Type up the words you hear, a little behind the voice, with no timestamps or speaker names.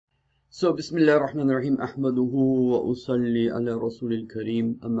So, Bismillah ar-Rahman ar-Rahim, Ahmaduhu wa usalli ala Rasulil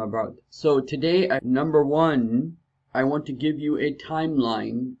Kareem, amma ba'd. So today, number one, I want to give you a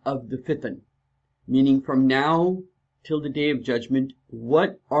timeline of the Fitan, meaning from now till the Day of Judgment,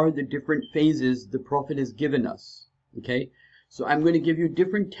 what are the different phases the Prophet has given us, okay? So I'm going to give you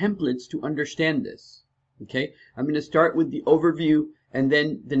different templates to understand this, okay? I'm going to start with the overview, and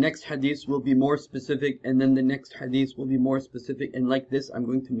then the next hadith will be more specific, and then the next hadith will be more specific, and like this I'm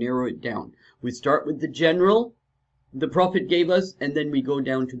going to narrow it down. We start with the general the Prophet gave us, and then we go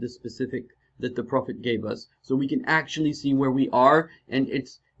down to the specific that the Prophet gave us, so we can actually see where we are. And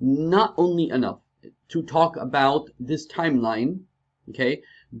it's not only enough to talk about this timeline, okay,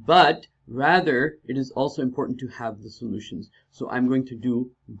 but rather it is also important to have the solutions. So I'm going to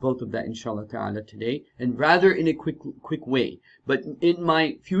do both of that inshallah ta'ala today, and rather in a quick way. But in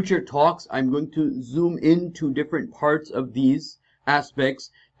my future talks, I'm going to zoom into different parts of these aspects,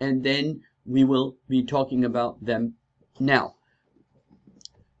 and then we will be talking about them now.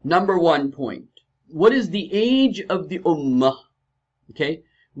 Number 1 point. What is the age of the ummah? Okay,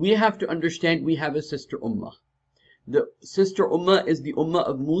 we have to understand we have a sister ummah. The sister ummah is the ummah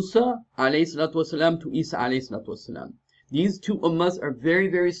of Musa alayhi salatu wasalam to Isa alayhi salatu wasalam. These two ummahs are very,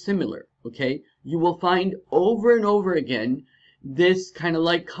 very similar, okay? You will find over and over again this kind of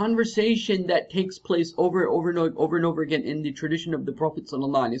like conversation that takes place over and over again in the tradition of the Prophet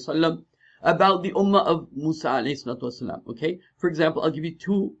sallallahu alaihi wasallam about the ummah of Musa alayhi salatu wasalam, okay? For example, I'll give you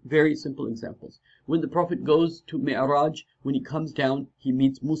two very simple examples. When the Prophet goes to Mi'raj, when he comes down, he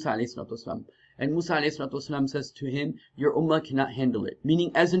meets Musa alayhi salatu wasalam. And Musa alayhi salatu wasalam says to him, your ummah cannot handle it.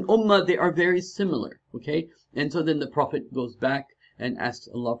 Meaning, as an ummah, they are very similar, okay? And so then the Prophet goes back and asks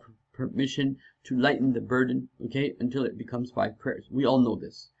Allah for permission to lighten the burden, okay? Until it becomes 5 prayers. We all know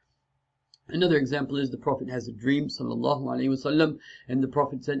this. Another example is the Prophet has a dream, sallallahu alaihi wasallam, and the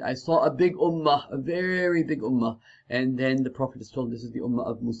Prophet said, I saw a big ummah, a very big ummah. And then the Prophet is told this is the ummah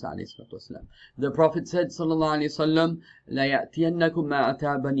of Musa alayhi salatu wasalam. The Prophet said, sallallahu alaihi wasallam, la ya'tiyannakum ma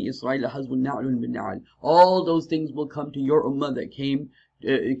ata bani Israel hazbun na'lun bin na'al. All those things will come to your ummah that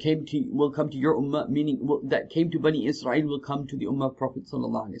will come to your ummah, meaning that came to Bani Israel will come to the ummah of Prophet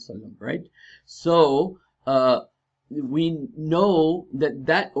sallallahu alaihi wasallam, right? So we know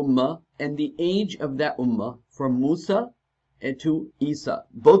that ummah and the age of that ummah from Musa to Isa,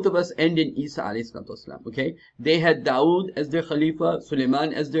 both of us end in Isa alayhi salatu wasalam, okay? They had Dawood as their Khalifa,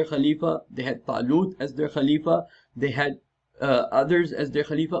 Suleiman as their Khalifa, they had Talut as their Khalifa, they had others as their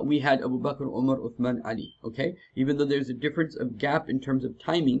Khalifa. We had Abu Bakr, Omar, Uthman, Ali, okay? Even though there's a difference of gap in terms of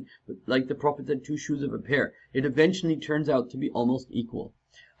timing, but like the Prophet said, 2 shoes of a pair, it eventually turns out to be almost equal.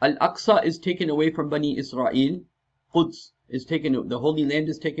 Al-Aqsa is taken away from Bani Israel. Quds is taken, the Holy Land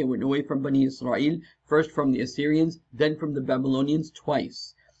is taken away from Bani Israel, first from the Assyrians, then from the Babylonians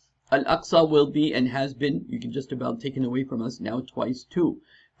twice. Al-Aqsa will be and has been, you can just about taken away from us now twice too.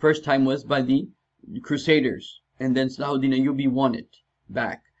 First time was by the Crusaders, and then Salahuddin Ayyubi won it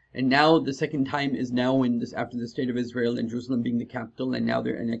back. And now the second time is now when this, after the state of Israel and Jerusalem being the capital, and now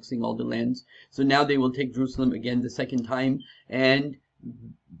they're annexing all the lands. So now they will take Jerusalem again the second time, and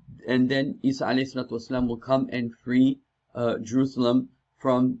then Isa alayhi salatu wasalam will come and free Jerusalem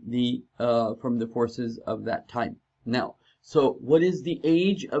from the forces of that time. Now, so what is the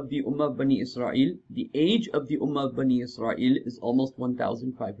age of the Ummah of Bani Israel? The age of the Ummah of Bani Israel is almost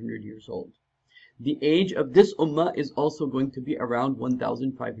 1,500 years old. The age of this Ummah is also going to be around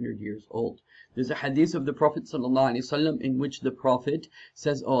 1,500 years old. There's a hadith of the Prophet ﷺ in which the Prophet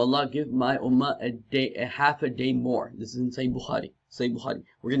says, oh Allah, give my Ummah a half a day more. This is in Sahih Bukhari. Sahih Bukhari.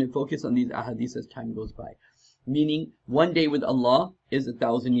 We're going to focus on these ahadith as time goes by. Meaning, 1 day with Allah is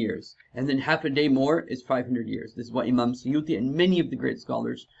 1,000 years. And then half a day more is 500 years. This is what Imam Suyuti and many of the great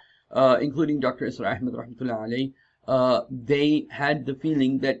scholars, including Dr. Isra Ahmad rahmatullahi alayhi, they had the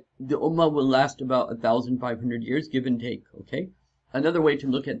feeling that the Ummah will last about 1,500 years, give and take, okay? Another way to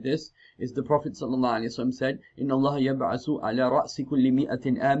look at this is the Prophet ﷺ said, Inna Allah yab'asu ala ra'si kulli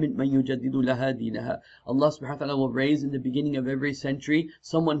mi'atin amin man yujaddidu laha dinaha. Allah subhanahu wa ta'ala will raise in the beginning of every century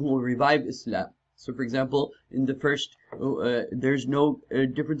someone who will revive Islam. So for example, in the first, there's no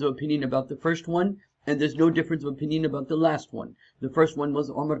difference of opinion about the first one, and there's no difference of opinion about the last one. The first one was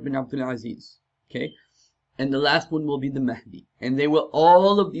Omar bin Abdul Aziz, okay? And the last one will be the Mahdi. And they will,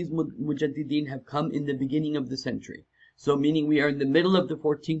 all of these Mujaddideen have come in the beginning of the century. So meaning we are in the middle of the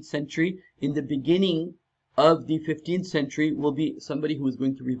 14th century, in the beginning of the 15th century will be somebody who is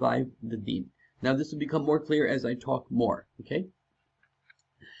going to revive the deen. Now this will become more clear as I talk more, okay?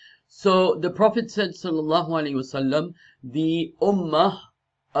 So the Prophet said, sallallahu alaihi wasallam, the ummah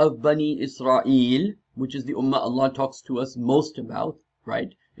of Bani Israel, which is the ummah Allah talks to us most about,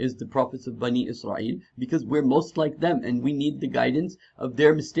 right? is the prophets of Bani Israel, because we're most like them and we need the guidance of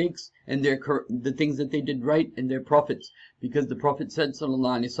their mistakes and the things that they did right in their prophets. Because the Prophet said,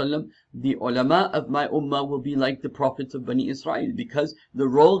 sallallahu alaihi wasallam, the ulama of my ummah will be like the prophets of Bani Israel, because the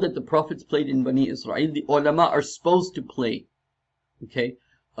role that the prophets played in Bani Israel, the ulama are supposed to play, okay,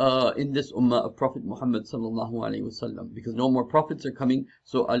 in this ummah of Prophet Muhammad sallallahu alaihi wasallam, because no more prophets are coming.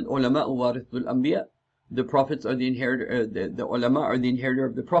 So al ulama warithul anbiya, the prophets are the inheritor, the ulama are the inheritor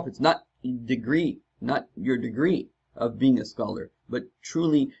of the prophets, not your degree of being a scholar, but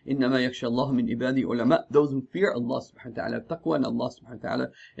truly innama yakhsha Allah min ibadi ulama, those who fear Allah subhanahu wa ta'ala, taqwa and Allah subhanahu wa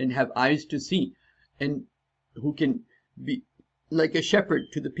ta'ala, and have eyes to see, and who can be like a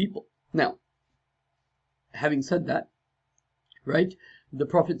shepherd to the people. Now, having said that, right, the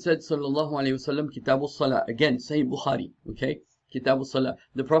Prophet said, sallallahu alaihi wasallam, Kitab al-Salah, again, Sahih Bukhari, okay, Kitab al-Salah.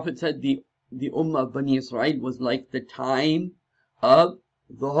 The Prophet said the ummah of Bani Israel was like the time of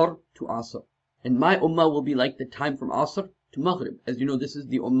Dhuhr to Asr, and my ummah will be like the time from Asr to Maghrib. As you know, this is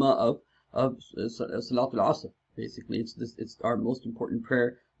the ummah of Salatul Asr. Basically, it's our most important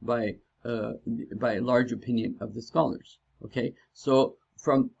prayer by a large opinion of the scholars. Okay, so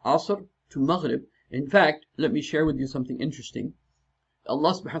from Asr to Maghrib. In fact, let me share with you something interesting.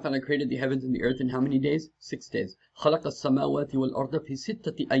 Allah subhanahu wa ta'ala created the heavens and the earth in how many days? 6 days. خَلَقَ السَّمَاوَاتِ وَالْأَرْضَ فِي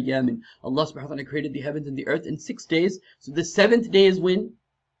سِتَّةِ أَيَّامٍ. Allah subhanahu wa ta'ala created the heavens and the earth in 6 days. So the 7th day is when?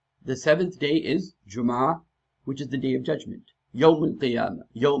 The 7th day is Jum'ah, which is the day of judgment. Yawm al-Qiyamah.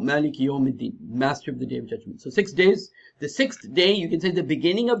 Maliki Yawm al-Din. Master of the day of judgment. So 6 days. The 6th day, you can say the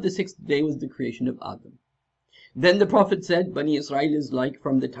beginning of the 6th day was the creation of Adam. Then the Prophet said, Bani Israel is like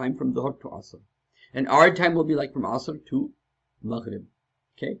from the time from Dhuhr to Asr. And our time will be like from Asr to Maghrib.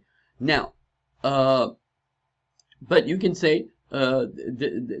 Okay, now, but you can say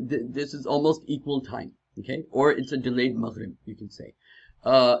this is almost equal time. Okay, or it's a delayed Maghrib, you can say.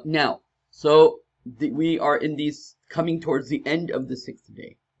 Now, so we are in these coming towards the end of the 6th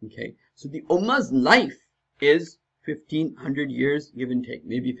day. Okay, so the Ummah's life is 1500 years, give and take,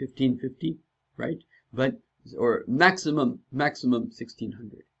 maybe 1550, right? But or maximum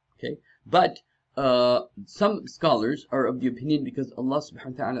 1600. Okay, but some scholars are of the opinion, because Allah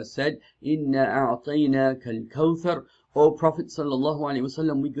subhanahu wa ta'ala said, Inna a'tainaka al-kawthar, O Prophet sallallahu alaihi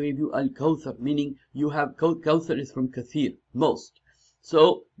wasallam, we gave you al-kawthar, meaning you have kawthar is from kathir, most.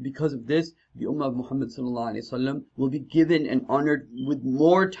 So because of this, the ummah of Muhammad sallallahu alaihi wasallam will be given and honored with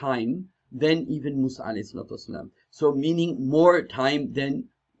more time than even Musa alayhi salatu wasalam. So meaning more time than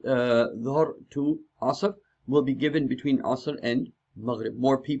Dhuhr to Asr will be given between Asr and Maghrib.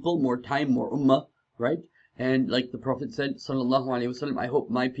 More people, more time, more ummah, right? And like the Prophet said, sallallahu alaihi wasallam, I hope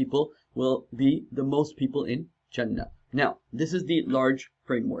my people will be the most people in Jannah. Now, this is the large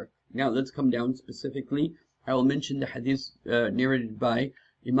framework. Now, let's come down specifically. I will mention the hadith narrated by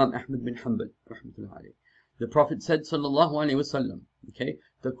Imam Ahmad bin Hanbal, rahmatullahi alayhi. The Prophet said, sallallahu alaihi wasallam, okay,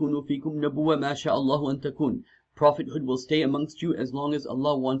 takunu fikum nabuwa ma sha Allahu an takun. Prophethood will stay amongst you as long as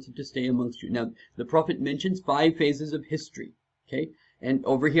Allah wants it to stay amongst you. Now, the Prophet mentions 5 phases of history. Okay, and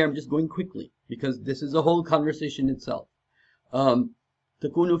over here I'm just going quickly because this is a whole conversation itself. تَكُونُ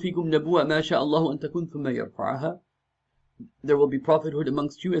فِيكُمْ نَبُوَّةً مَا شَاءَ اللَّهُ أَن تَكُونَ ثُمَّ يَرْفَعَهَا. There will be prophethood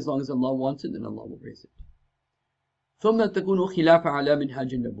amongst you as long as Allah wants it, and Allah will raise it. ثُمَّ تَكُونُ خِلَافَ عَلَى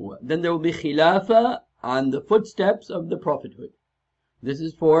مِنْهَاجِ النَّبُوَّةِ. Then there will be khilafah on the footsteps of the prophethood. This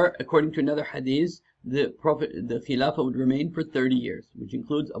is for, according to another hadith, the khilafah would remain for 30 years, which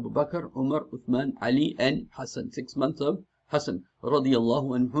includes Abu Bakr, Omar, Uthman, Ali, and Hassan. 6 months of Hassan,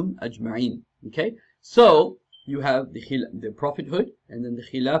 radiyallahu anhum ajma'in. Okay, so you have the prophethood, and then the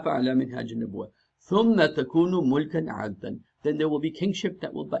khilafah ala minhaj an-nubuwwah. ثُمَّ تَكُونُ مُلْكًا عَادًا. Then there will be kingship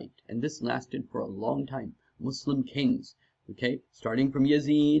that will bite, and this lasted for a long time. Muslim kings, okay, starting from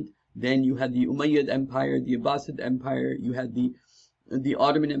Yazid, then you had the Umayyad Empire, the Abbasid Empire, you had the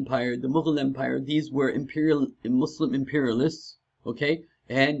Ottoman Empire, the Mughal Empire. These were Muslim imperialists, okay,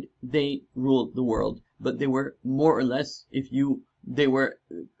 and they ruled the world. But they were more or less, they were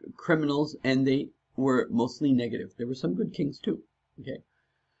criminals, and they were mostly negative. There were some good kings too, okay,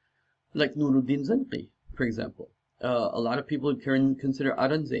 like Nuruddin Zanqi, for example. A lot of people consider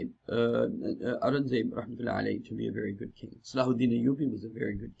Aurangzeb, rahmatullahi alayhi, to be a very good king. Salahuddin Ayyubi was a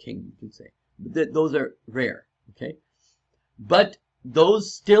very good king, you can say. But those are rare, okay. But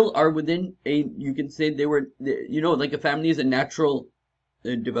those still are within you can say they were, like a family is a natural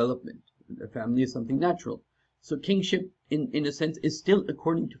development. A family is something natural. So kingship, in a sense, is still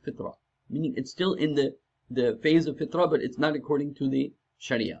according to fitrah, meaning it's still in the phase of fitrah, but it's not according to the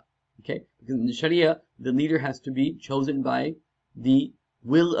sharia. Okay, because in the sharia, the leader has to be chosen by the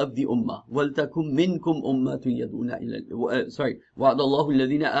will of the ummah. وَلْتَكُمْ مِنْكُمْ أُمَّةٌ يَدْعُونَ إِلَى sorry وَعْدَ اللَّهُ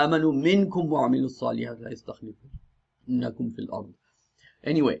الَّذِينَ آمَنُوا مِنْكُمْ وَعَمِلُوا الصَّالِحَاتِ لَيَسْتَخْلِفَنَّكُمْ فِي الْأَرْضِ.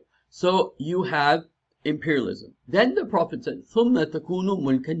 Anyway, so you have imperialism. Then the Prophet said, ثُمَّ تَكُونُ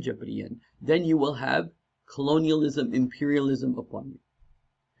مُلْكًا جَبْرِيًّا. Then you will have colonialism, imperialism upon you,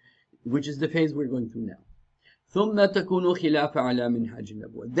 which is the phase we're going through now. ثُمَّ تَكُونُ خِلَافَ عَلَى مِنْهَاجِ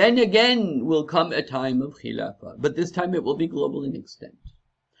النَّبُوَّةِ. Then again will come a time of khilafah, but this time it will be global in extent,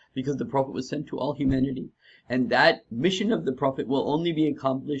 because the Prophet was sent to all humanity, and that mission of the Prophet will only be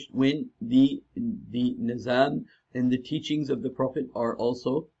accomplished when the nizam and the teachings of the Prophet are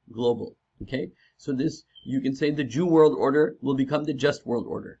also global. Okay, so this, you can say, the Jew world order will become the just world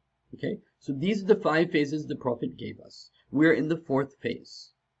order. Okay, so these are the 5 phases the Prophet gave us. We're in the 4th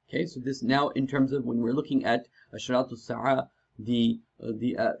phase. Okay, so this now, in terms of when we're looking at Ashratu Sa'a, the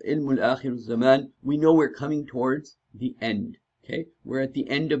Ilmul Akhir Zaman, we know we're coming towards the end. Okay, we're at the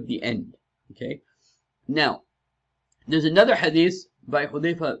end of the end. Okay, now there's another hadith by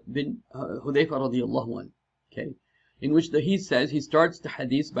Hudayfa radiyallahu anhu. Okay, in which he says, he starts the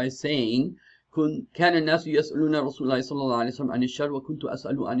hadith by saying, كان الناس يسألون رسول الله صلى الله عليه وسلم عن الشر وكنت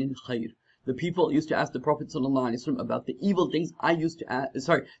أسأل عن الخير. The people used to ask the Prophet ﷺ about the evil things.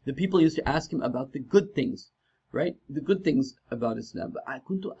 The people used to ask him about the good things, right? The good things about Islam. But I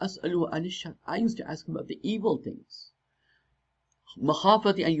used to ask him about the evil things.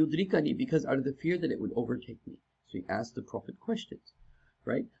 مَخَافَةِ أَن يُدْرِكَنِي, because out of the fear that it would overtake me. So he asked the Prophet questions,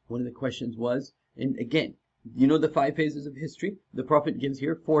 right? One of the questions was, and again, you know the 5 phases of history? The Prophet gives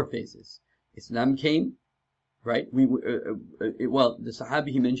here 4 phases. Islam came, right? Well, the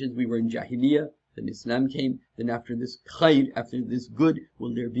Sahabi, he mentions we were in Jahiliyyah, then Islam came, then after this khair, after this good,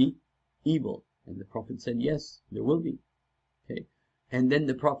 will there be evil? And the Prophet said, yes, there will be. Okay, and then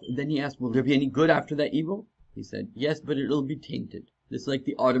then he asked, will there be any good after that evil? He said, yes, but it'll be tainted. Just like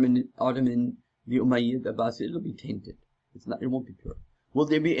the Ottoman, the Umayyad, the Abbasid, it'll be tainted. It won't be pure. Will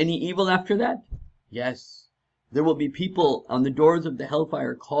there be any evil after that? Yes. There will be people on the doors of the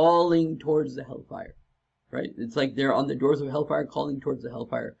hellfire calling towards the hellfire. Right? It's like they're on the doors of hellfire calling towards the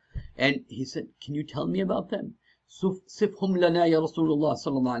hellfire. And he said, can you tell me about them? Sifhum lana ya Rasulullah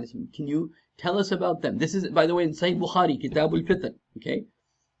sallallahu alayhi wa sallam. Can you tell us about them? This is, by the way, in Sahih Bukhari, Kitabul Fitan. Okay?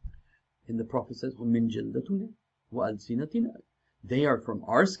 And the Prophet says, وَمِن جِلْدَتُنَا وَأَلْسِنَتِنَا. They are from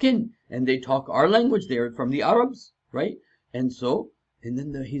our skin, and they talk our language. They are from the Arabs, right? And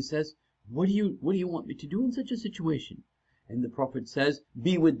then he says, what do you want me to do in such a situation? And the Prophet says,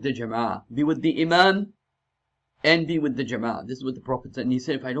 be with the Jama'ah, be with the Imam, and be with the Jama'ah. This is what the Prophet said. And he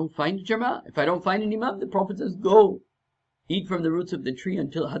said, if I don't find a Jama'ah, if I don't find an Imam, the Prophet says, go, eat from the roots of the tree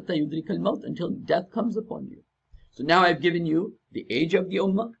until hatta yudrik al-maut, until death comes upon you. So now I've given you the age of the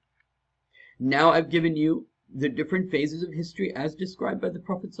Ummah. Now I've given you the different phases of history as described by the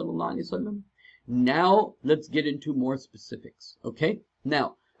Prophet ﷺ. Now let's get into more specifics. Okay?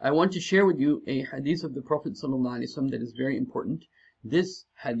 Now, I want to share with you a hadith of the Prophet ﷺ that is very important. This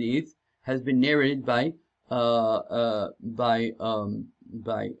hadith has been narrated by the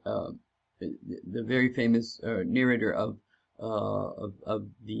very famous narrator of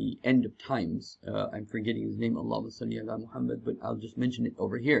the end of times. I'm forgetting his name, Allahumma salli ala Muhammad, but I'll just mention it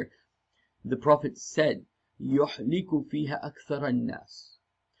over here. The Prophet said, يُحْلِكُ فِيهَا أَكْثَرَ النَّاسِ.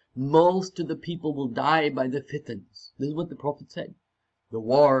 Most of the people will die by the fitans. This is what the Prophet said. The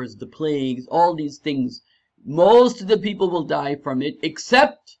wars, the plagues, all these things. Most of the people will die from it,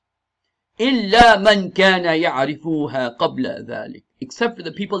 except إِلَّا مَنْ كَانَ يَعْرِفُوهَا قَبْلَ ذَلِكَ. Except for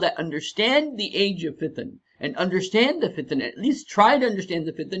the people that understand the age of fitan, and understand the fitan, at least try to understand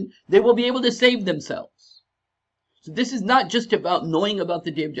the fitan, they will be able to save themselves. So this is not just about knowing about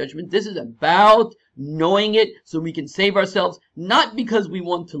the Day of Judgment. This is about knowing it so we can save ourselves, not because we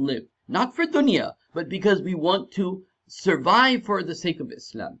want to live, not for dunya, but because we want to survive for the sake of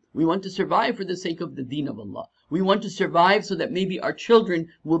Islam. We want to survive for the sake of the deen of Allah. We want to survive so that maybe our children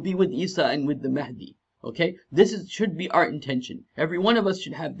will be with Isa and with the Mahdi. Okay? This should be our intention. Every one of us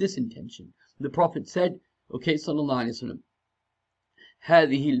should have this intention. The Prophet said, okay, sallallahu alayhi wa sallam,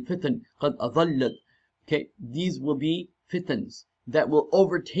 هَذِهِ الْفِتَنْ قَدْ أَضَلَّتْ. Okay, these will be fitans that will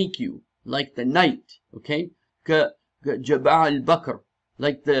overtake you like the night. Okay, جَبَعَ الْبَكْرِ,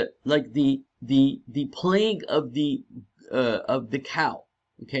 like the plague of the cow.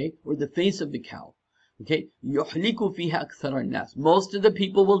 Okay, or the face of the cow. Okay, يُحْلِكُ فِيهَا أَكْثَرَ النَّاسِ. Most of the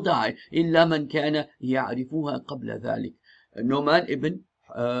people will die. إِلَّا مَنْ كَانَ يَعْرِفُهَا قَبْلَ ذَلِكَ.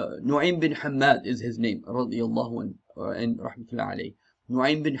 Nu'aym bin Hammad is his name, radiyallahu anhu, and rahmatullahi alayhi.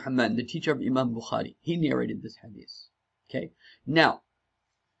 Nu'aym bin Hammad, the teacher of Imam Bukhari, he narrated this hadith. Okay, now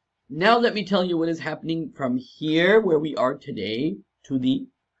let me tell you what is happening from here, where we are today, to the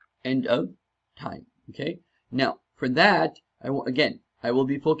end of time. Okay, now for that, I will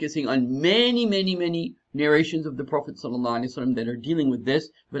be focusing on many narrations of the Prophet ﷺ that are dealing with this,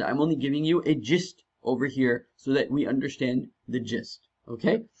 but I'm only giving you a gist over here so that we understand the gist.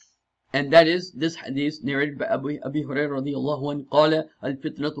 Okay, and that is this hadith narrated by Abi Hurairah radiyallahu anhu, قال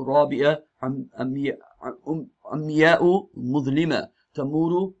الفتنة الرابعة أمياء مظلمة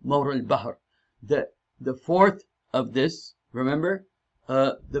تمور مور البحر. The fourth of this, remember,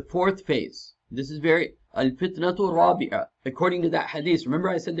 the fourth phase. This is very al-fitnatu rabi'a. According to that hadith, remember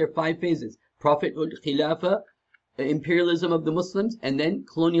I said there are 5 phases: prophethood, khilafah, imperialism of the Muslims, and then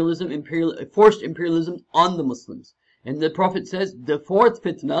colonialism, forced imperialism on the Muslims. And the Prophet says the fourth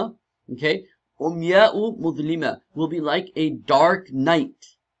fitna, okay, umya'u mudlima, will be like a dark night.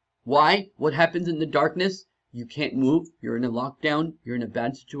 Why? What happens in the darkness? You can't move. You're in a lockdown. You're in a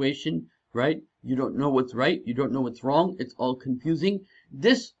bad situation, right? You don't know what's right. You don't know what's wrong. It's all confusing.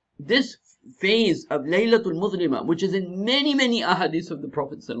 This phase of Laylatul Mudlima, which is in many ahadiths of the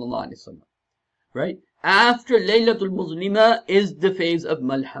Prophet ﷺ, right? After Laylatul Mudlima is the phase of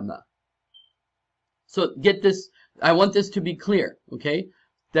Malhamah. So get this. I want this to be clear, okay?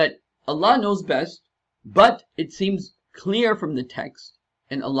 That Allah knows best, but it seems clear from the text,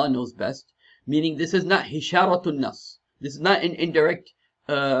 and Allah knows best, meaning this is not hisharatun nas. This is not an indirect,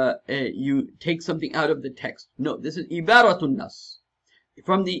 you take something out of the text. No, this is ibaratun nas.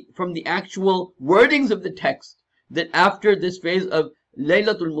 From the actual wordings of the text, that after this phase of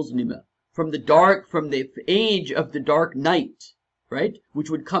Laylatul Muslima, from the age of the dark night, right, which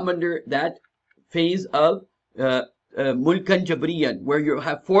would come under that phase of mulkan jabriyan, where you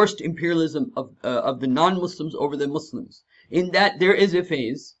have forced imperialism of the non-Muslims over the Muslims. In that there is a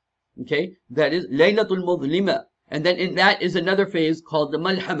phase, okay, that is Laylatul Mudlima, and then in that is another phase called the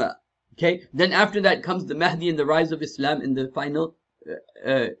Malhamah. Okay, then after that comes the Mahdi and the rise of Islam in the final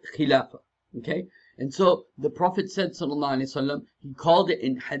Khilafah. Okay, and so the Prophet said, sallallahu alaihi wasallam, he called it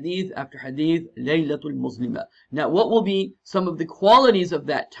in hadith after hadith Laylatul Muslima. Now, what will be some of the qualities of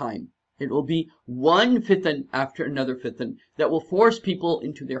that time? It will be one fitan after another fitan that will force people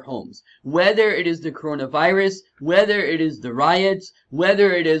into their homes. Whether it is the coronavirus, whether it is the riots,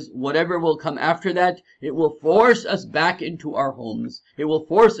 whether it is whatever will come after that, it will force us back into our homes. It will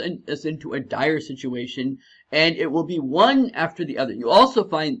force us into a dire situation, and it will be one after the other. You also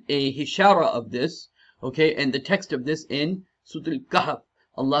find a hishara of this, okay, and the text of this in Surah Al-Kahf.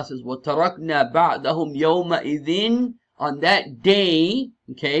 Allah says, وَتَرَكْنَا بَعْدَهُمْ يَوْمَئِذٍ. On that day,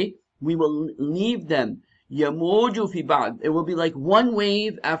 okay, we will leave them. يَمُوجُ فِي بَعْض. It will be like one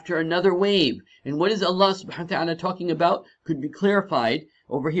wave after another wave. And what is Allah subhanahu wa ta'ala talking about could be clarified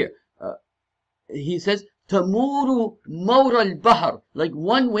over here. He says, تَمُورُ مَوْرَ الْبَحْرِ. Like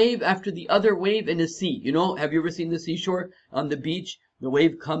one wave after the other wave in a sea. You know, have you ever seen the seashore on the beach? The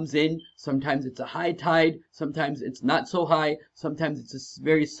wave comes in. Sometimes it's a high tide. Sometimes it's not so high. Sometimes it's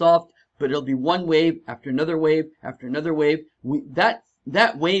very soft. But it'll be one wave after another wave after another wave.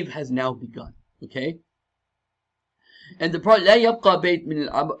 That wave has now begun, okay? And the Prophet, لا يبقى بيت من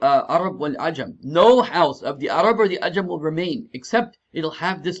العرب والعجم. No house of the Arab or the Ajam will remain, except it'll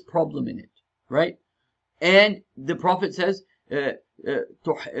have this problem in it, right? And the Prophet says, تحيط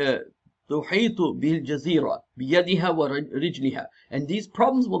به الجزيرة بيدها ورجلها. And these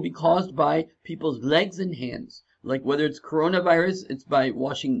problems will be caused by people's legs and hands. Like whether it's coronavirus, it's by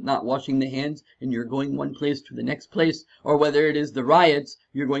not washing the hands, and you're going one place to the next place, or whether it is the riots,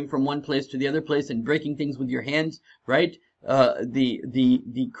 you're going from one place to the other place and breaking things with your hands, right?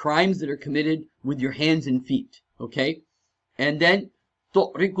 The crimes that are committed with your hands and feet, okay? And then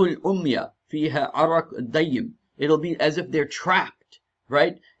تُعْرِكُ الْأُمْيَةِ فِيهَا عَرَقْ الدَّيِّمِ. It'll be as if they're trapped,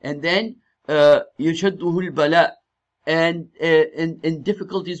 right? And then يَشَدُّهُ الْبَلَاءِ. And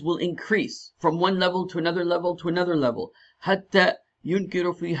difficulties will increase from one level to another level to another level. حتى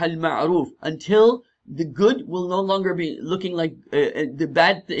ينكر فيها المعروف. Until the good will no longer be looking like the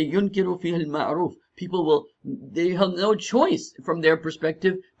bad. ينكر فيها المعروف. People they have no choice from their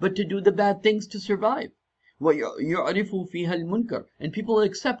perspective but to do the bad things to survive. ويعرف فيها المنكر. And people will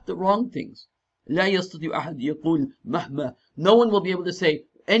accept the wrong things. لا يستطيع أحد يقول مهما. No one will be able to say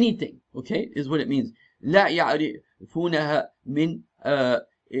anything, okay, is what it means. لا يعرفونها من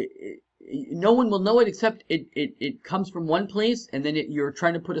no one will know it except it comes from one place, and then you're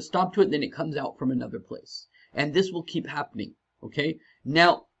trying to put a stop to it, then it comes out from another place, and this will keep happening, okay?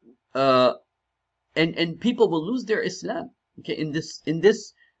 Now and people will lose their Islam, okay? In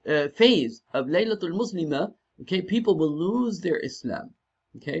this phase of Laylatul Muslima, okay, people will lose their Islam,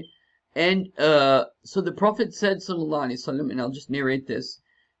 okay? And so the Prophet said, sallallahu alaihi wasallam, and I'll just narrate this,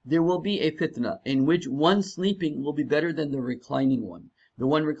 there will be a fitna in which one sleeping will be better than the reclining one. The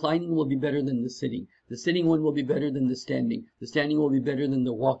one reclining will be better than the sitting. The sitting one will be better than the standing. The standing will be better than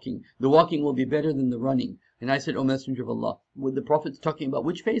the walking. The walking will be better than the running. And I said, O Messenger of Allah, with the Prophet's talking about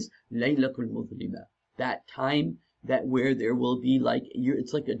which phase? Laylatul Mudhlima. That time that where there will be like,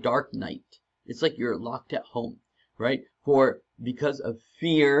 it's like a dark night. It's like you're locked at home, right? Because of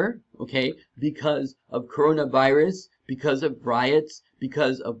fear, okay? Because of coronavirus, because of riots,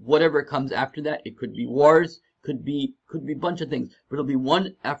 because of whatever comes after that. It could be wars, could be a bunch of things, but it'll be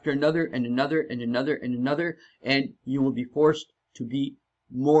one after another and another and another and another, and you will be forced to be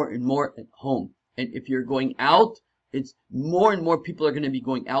more and more at home. And if you're going out, it's more and more people are going to be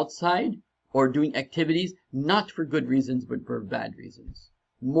going outside or doing activities, not for good reasons, but for bad reasons.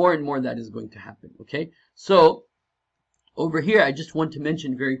 More and more that is going to happen, okay? So, over here, I just want to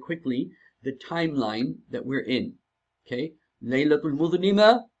mention very quickly the timeline that we're in, okay? Laylatul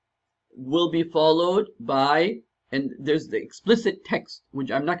Mudhlima will be followed by, and there's the explicit text, which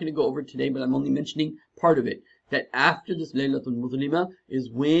I'm not going to go over today, but I'm only mentioning part of it, that after this Laylatul Mudhlima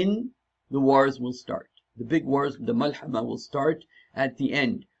is when the wars will start. The big wars, the Malhamah, will start at the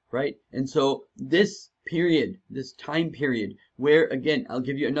end, right? And so this period, this time period, where, again, I'll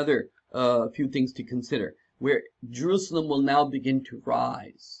give you another few things to consider, where Jerusalem will now begin to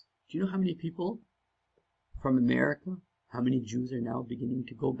rise. Do you know how many people from America, how many Jews are now beginning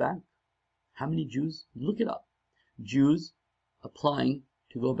to go back? How many Jews? Look it up. Jews applying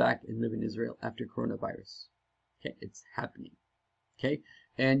to go back and live in Israel after coronavirus. Okay, it's happening. Okay,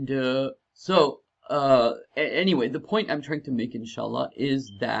 and anyway, the point I'm trying to make, inshallah,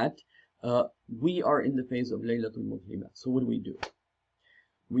 is that we are in the phase of Laylatul Mudhlima. So what do?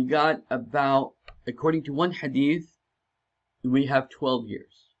 We got about, according to one hadith, we have 12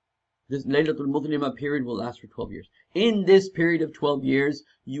 years. This Laylatul Mudhlima period will last for 12 years. In this period of 12 years,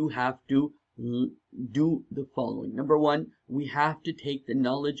 you have to do the following. Number one, we have to take the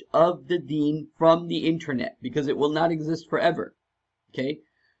knowledge of the deen from the internet, because it will not exist forever. Okay?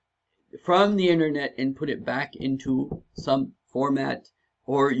 From the internet, and put it back into some format,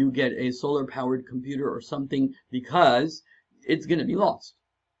 or you get a solar powered computer or something, because it's going to be lost.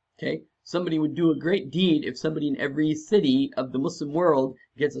 Okay? Somebody would do a great deed if somebody in every city of the Muslim world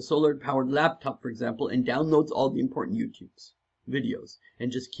gets a solar powered laptop, for example, and downloads all the important YouTube's videos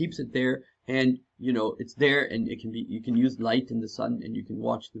and just keeps it there, and it's there, and it can be, you can use light in the sun and you can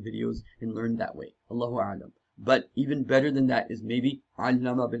watch the videos and learn that way. Allahu a'lam. But even better than that is maybe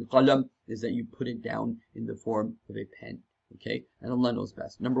Allama bil qalam, is that you put it down in the form of a pen. Okay? And Allah knows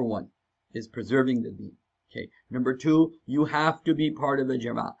best. Number one is preserving the deen. Okay. Number two, you have to be part of a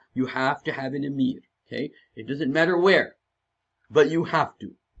jama'ah. You have to have an emir. Okay. It doesn't matter where, but you have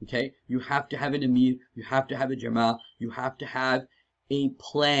to. Okay. You have to have an emir. You have to have a jama'ah. You have to have a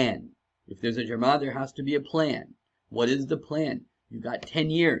plan. If there's a jama'ah, there has to be a plan. What is the plan? You got 10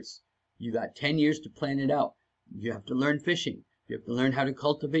 years. You got 10 years to plan it out. You have to learn fishing. You have to learn how to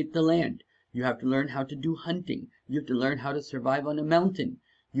cultivate the land. You have to learn how to do hunting. You have to learn how to survive on a mountain.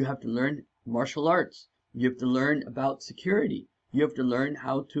 You have to learn martial arts. You have to learn about security. You have to learn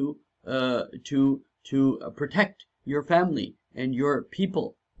how to protect your family and your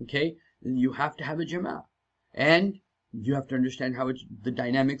people. Okay, and you have to have a jama'ah, and you have to understand how the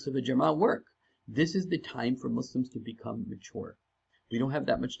dynamics of a jama'ah work. This is the time for Muslims to become mature. We don't have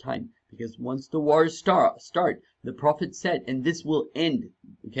that much time, because once the wars start, the Prophet said, and this will end.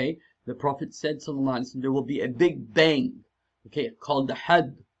 Okay, the Prophet said, sallallahu alaihi wasallam, there will be a big bang. Okay, called the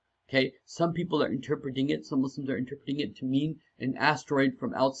had. Okay, some people are interpreting it, some Muslims are interpreting it to mean an asteroid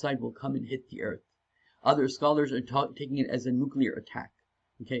from outside will come and hit the earth. Other scholars are taking it as a nuclear attack.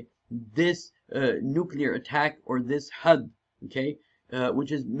 Okay, this nuclear attack, or this had, okay,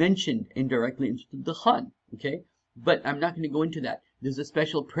 which is mentioned indirectly in the Khan. Okay, but I'm not going to go into that. There's a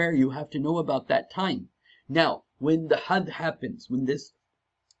special prayer you have to know about that time. Now, when the had happens, when this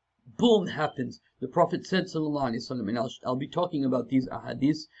boom happens, the Prophet said, sallallahu alaihi wasallam, and I'll be talking about these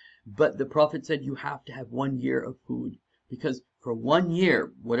ahadiths, but the Prophet said you have to have 1 year of food, because for 1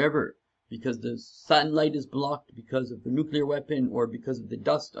 year, whatever, because the sunlight is blocked because of the nuclear weapon or because of the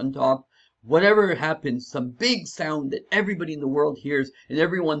dust on top, whatever happens, some big sound that everybody in the world hears, and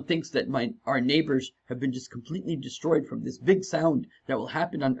everyone thinks that our neighbors have been just completely destroyed from this big sound that will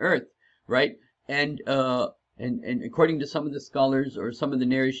happen on earth, right? And according to some of the scholars or some of the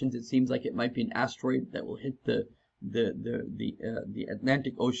narrations, it seems like it might be an asteroid that will hit the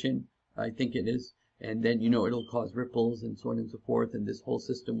Atlantic Ocean, I think it is, and then it'll cause ripples and so on and so forth, and this whole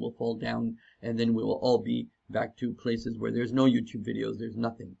system will fall down, and then we will all be back to places where there's no YouTube videos, there's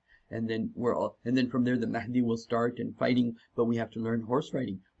nothing. and then from there the Mahdi will start and fighting. But we have to learn horse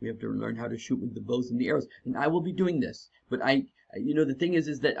riding. We have to learn how to shoot with the bows and the arrows. And I will be doing this. But the thing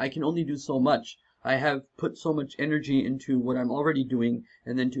is that I can only do so much. I have put so much energy into what I'm already doing,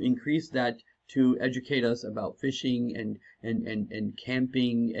 and then to increase that to educate us about fishing and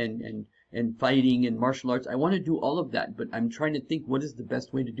camping and fighting and martial arts. I want to do all of that, but I'm trying to think what is the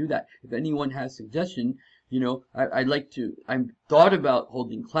best way to do that. If anyone has suggestion, I've thought about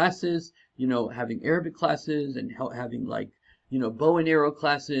holding classes, having Arabic classes and having bow and arrow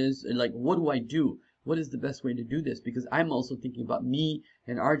classes, and what do I do? What is the best way to do this? Because I'm also thinking about me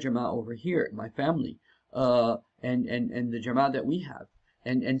and our Jama'ah over here, my family, and the Jama'ah that we have.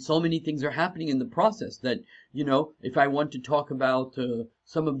 And so many things are happening in the process that, if I want to talk about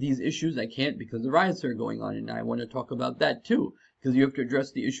some of these issues, I can't because the riots are going on, and I want to talk about that too, because you have to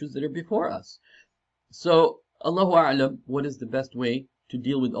address the issues that are before us. So, Allahu A'lam, what is the best way to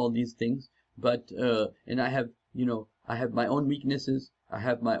deal with all these things? But, and I have my own weaknesses, I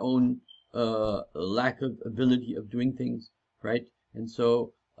have my own lack of ability of doing things, right? And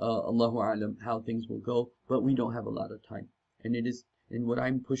so, Allahu A'lam, how things will go, but we don't have a lot of time. And what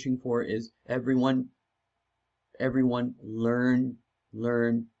I'm pushing for is everyone learn.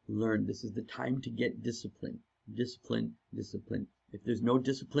 This is the time to get discipline. Discipline. If there's no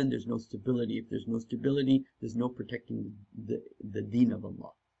discipline, there's no stability. If there's no stability, there's no protecting the deen of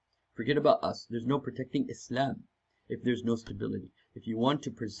Allah. Forget about us. There's no protecting Islam if there's no stability. If you want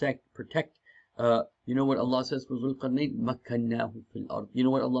to protect, you know what Allah says for Zulqarnain? Makkannahu fil ard. You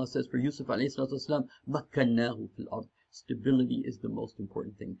know what Allah says for Yusuf alayhi salatu wasalam? Makkannahu fil ard. Stability is the most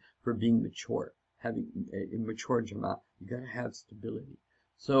important thing for being mature. Having a mature Jama'ah, you gotta have stability.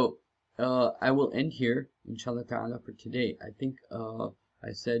 So I will end here, inshallah ta'ala, for today. I think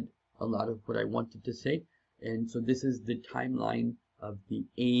I said a lot of what I wanted to say, and so this is the timeline of the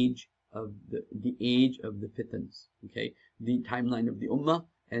age of the Fitans. Okay, the timeline of the Ummah,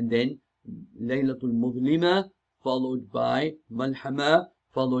 and then Laylatul Mudlima, followed by Malhamah,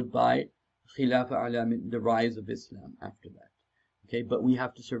 followed by Khilafah Alamin, the rise of Islam after that. Okay, but we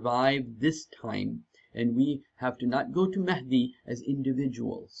have to survive this time, and we have to not go to Mahdi as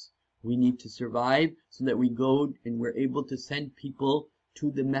individuals. We need to survive so that we go and we're able to send people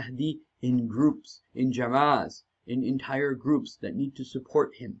to the Mahdi in groups, in jama'as, in entire groups that need to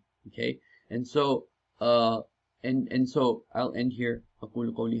support him. Okay, and so so I'll end here.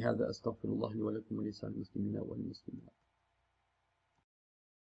 أقول قولي هذا أستغفر الله لي ولكم ولسائر المسلمين والمسلمات.